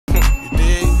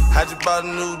I just bought a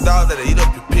new dog that'll eat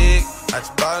up your pig. I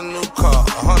just bought a new car,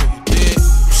 100 you dig.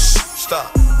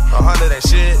 Stop, 100 ain't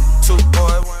shit. 2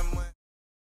 boy, 1 month.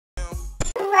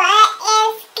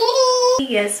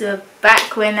 Yes, we're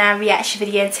back with a reaction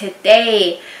video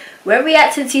today. We're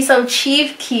reacting to some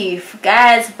Keef.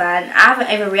 Guys, man, I haven't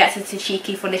ever reacted to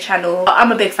Keef on the channel.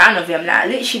 I'm a big fan of him, like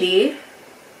literally.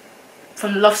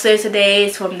 From the Love Sosa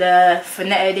days, from the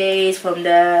Finetto days, from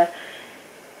the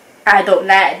I Don't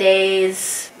Like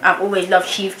days. I've always loved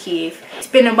Keef. It's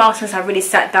been a while since I really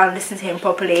sat down and listened to him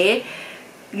properly.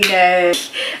 You know,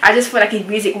 I just feel like his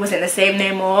music wasn't the same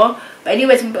no more. But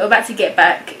anyways, we're about to get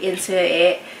back into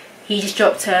it. He just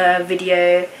dropped a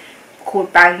video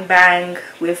called Bang Bang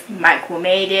with Michael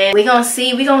Made It. We're gonna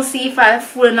see if I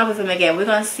fall in love with him again. We're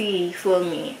gonna see, you feel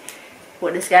me,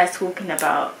 what this guy's talking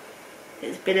about.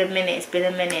 It's been a minute,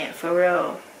 for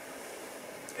real.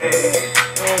 I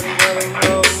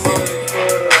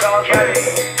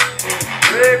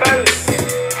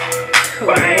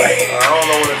don't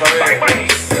know what it's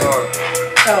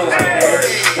Oh,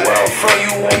 where I'm from,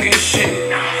 you won't get shit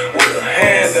with a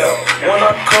hand out. When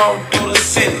I come through the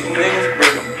city, niggas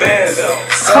bring a band out.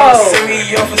 Send me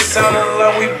off for sounding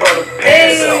like we brought a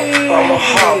pants out. I'm a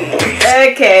hot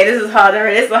boy. Okay, this is hard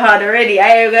already. I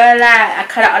ain't gonna lie. I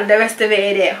kind of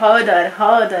underestimated it. Hold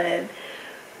on.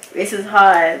 This is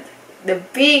hard. The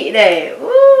beat there.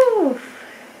 Ooh.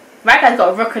 My guy's got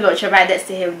a rocket launcher right next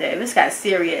to him though. This guy's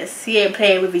serious. He ain't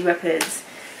playing with his weapons.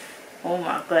 Oh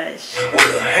my gosh.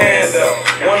 With a hand out.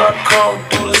 When I come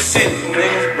through the city,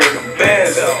 niggas bring a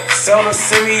band out. Send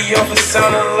me off for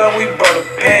sounding like we brought a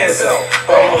pants out.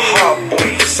 I'm a hot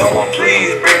boy. Someone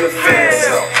please bring the fans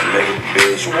out. Nigga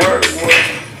bitch work.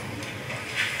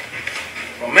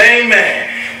 My main man.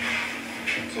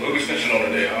 So who we snitching on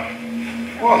today, huh?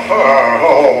 What?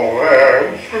 Oh,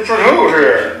 man. What's who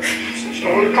here?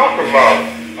 What are you talking about?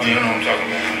 Oh, you know what I'm talking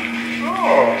about.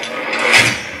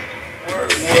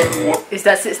 Oh. Is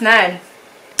that 6ix9ine?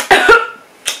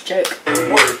 Joke.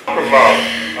 What are you talking about?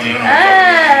 Oh, you know what I'm talking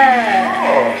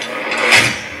about.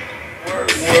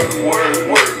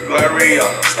 Work, Larry up.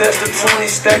 Stack the 20,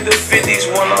 stack the 50s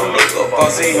when I look up, I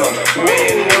see him.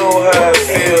 Man, you know how I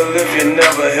feel if you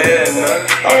never had none.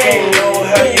 I can't know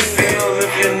how you feel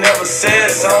if you never said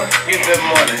something. Get that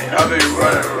money, I be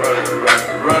running.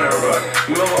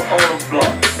 Remember on the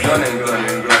block, gunning.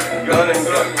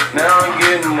 Now I'm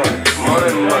getting money.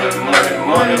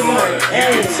 You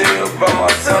can tell by my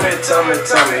tummy.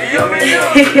 Yummy.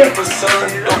 Never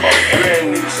selling dope, I'm brand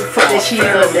new. Put the cheese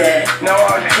on there. Now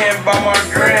I can't buy my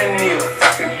granny a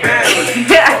fucking badly.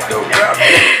 Fuck the rap.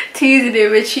 Teasing it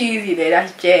with cheese, you know,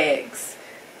 that's Jags.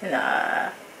 Nah.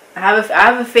 I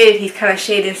have a feeling he's kind of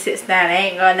shading 6ix9ine. I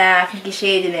ain't gonna lie, I think he's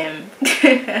shading him.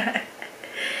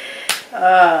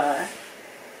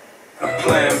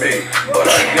 Plan B, but I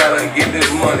gotta get this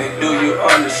money. Do you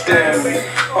understand me?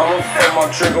 I'ma put my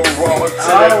trigger raw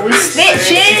until that we bitch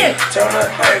snitching. Turn the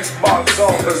Xbox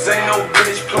on, cause ain't no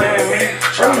bitch playing me.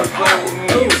 Tryna play with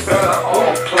me, you better all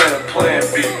plan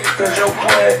B. Cause your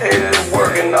plan A didn't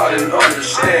work and I didn't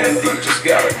understand D. Just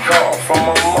got a call from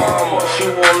my mama, she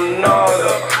want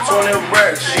another 20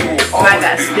 racks, she will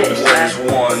always be the worst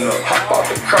one up. Hop out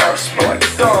the car, smell like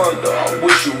thunder, I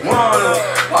wish you run up.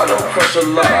 I don't crush a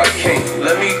lot, I can't.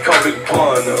 Let me call Big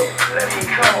Pun up. Let me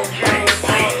call Bang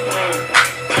Bang.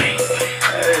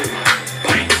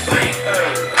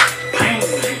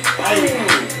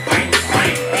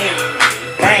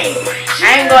 I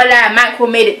ain't gonna lie,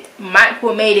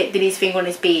 Michael made it, did his thing on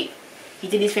his beat. He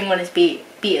did his thing on his beat.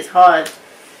 Beat is hard.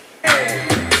 Hey.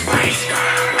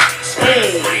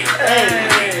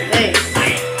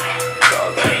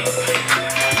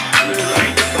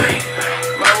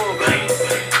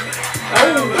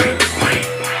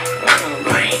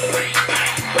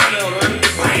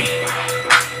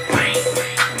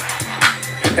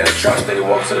 And the trust that he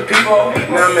walks to the people.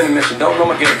 Now I'm in the mission, don't know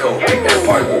my get code. And the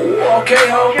party,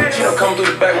 okay, ho. She don't come through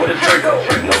the back with a Draco.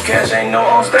 No cash, ain't no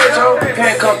on stage, ho.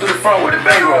 Can't come through the front with a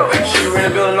bankroll. She in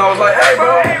the building, I was like, hey,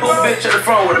 bro, who bitch at the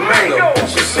front with a mango?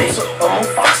 She says, I'm a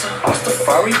Mufasa,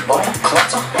 Rastafari, bumble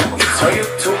clutter. Turn you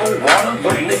to a water,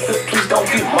 but nigga, please don't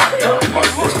get mocked up. My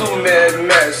pistol mad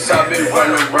mess, I be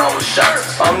running around with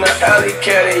shots. I'm the alley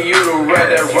cat and you the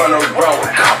rat that run around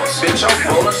with coppers. Bitch, I'm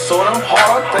rolling so damn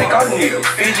hard, I think I need a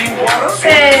Fiji water.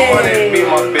 Money be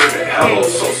my baby. Hello,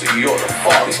 Sosa, you're the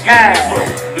father. Excuse me, bro.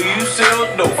 Do you sell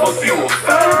dope? Fuck you a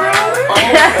federal?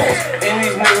 I'm a boss, and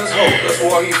these niggas hoes. That's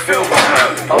why he feel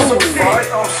behind me.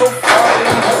 I'm so fried.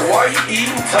 Why you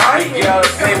eating Thai? You gotta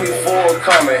pay me for a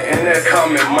comment, and that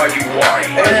comment might be why.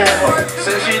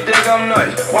 Says she think I'm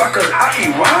nice. Why? Cause I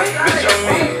eat right? Bitch, I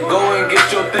mean, go and get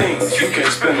your things, you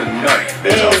can't spend the night.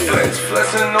 Bitch, I'm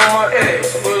flexing on my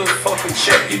ex with a fucking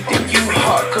check. You think you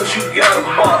hot cause you got a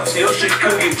boss, your shit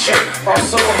could get checked. I'm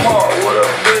so hard with a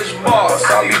bitch boss,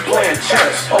 I be playing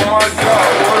chess. Oh my god,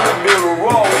 what a bit of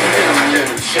raw, we hit him in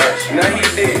the chest. Now he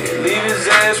dead, leave his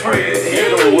ass red,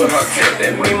 hit him with her tech.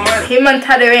 That mean my him and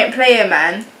Tado ain't playing,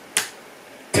 man.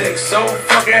 so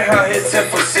fucking high, hit 10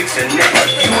 for 6 and 8. You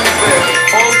was there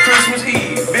on Christmas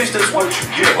Eve, bitch, that's what you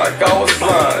get. Like I was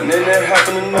blind, and that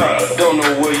happened tonight. Don't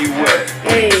know where you at.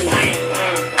 Hey.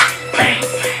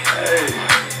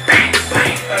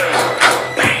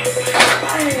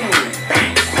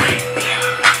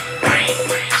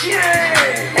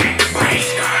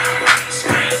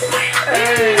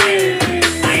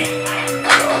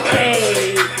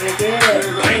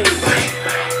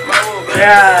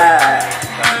 Yeah.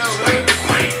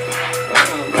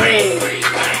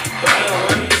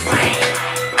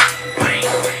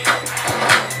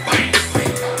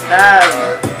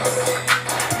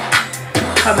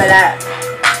 Come on that.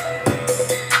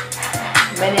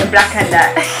 Men in black and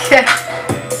that.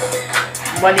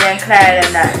 Bonnie and Clyde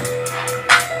and that.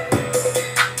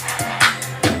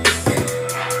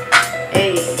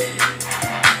 Hey.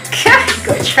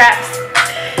 Got trapped.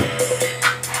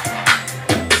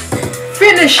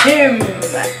 Finish him.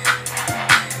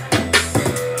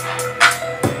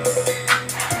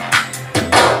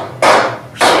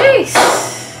 Jeez.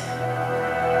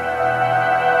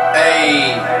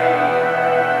 Hey,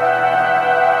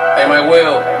 my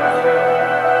WiLL.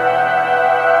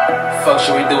 Fuck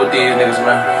should we do with these niggas,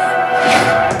 man?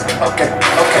 Okay.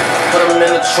 Put him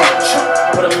in the trunk,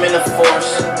 put him in the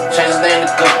force, change his name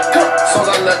to Gump. Soon as I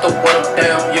let the water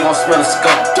down, you gon' smell the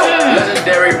skunk.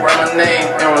 Legendary, write my name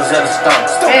and Rosetta Stone.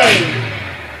 Hey.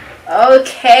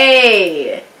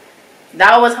 Okay.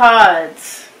 That was hard.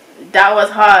 That was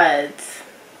hard.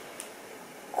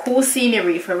 Cool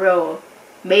scenery for real.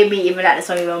 Made me even like the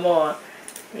song even more.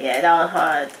 Yeah, that was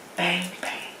hard. Bang,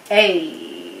 bang.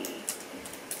 Hey.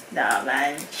 Nah,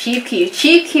 man. Chief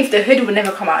Keef, the hood will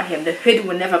never come out of him. The hood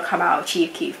will never come out of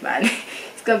Chief Keef, man.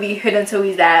 It's gonna be hood until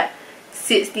he's like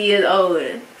 60 years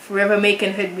old. Forever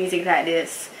making hood music like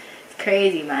this. It's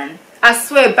crazy, man. I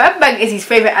swear, Bang Bang is his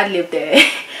favorite ad-lib there.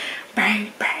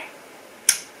 Bang, bang,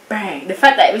 bang. The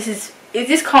fact that this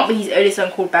can't be his earliest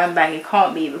song called Bang Bang. It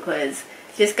can't be, because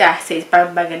this guy says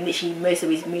Bang Bang and literally most of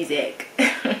his music.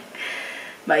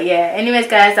 But yeah, anyways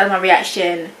guys, that's my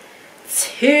reaction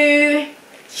to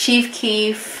Chief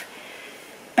Keef.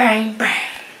 Bang Bang.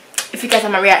 If you guys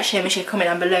have my reaction, make sure to comment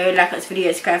down below, like this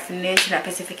video, subscribe for news, and that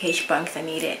notification button because I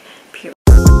need it. Period.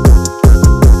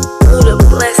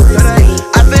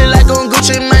 I feel like on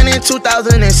Gucci Mane in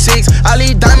 2006. All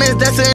these diamonds, that's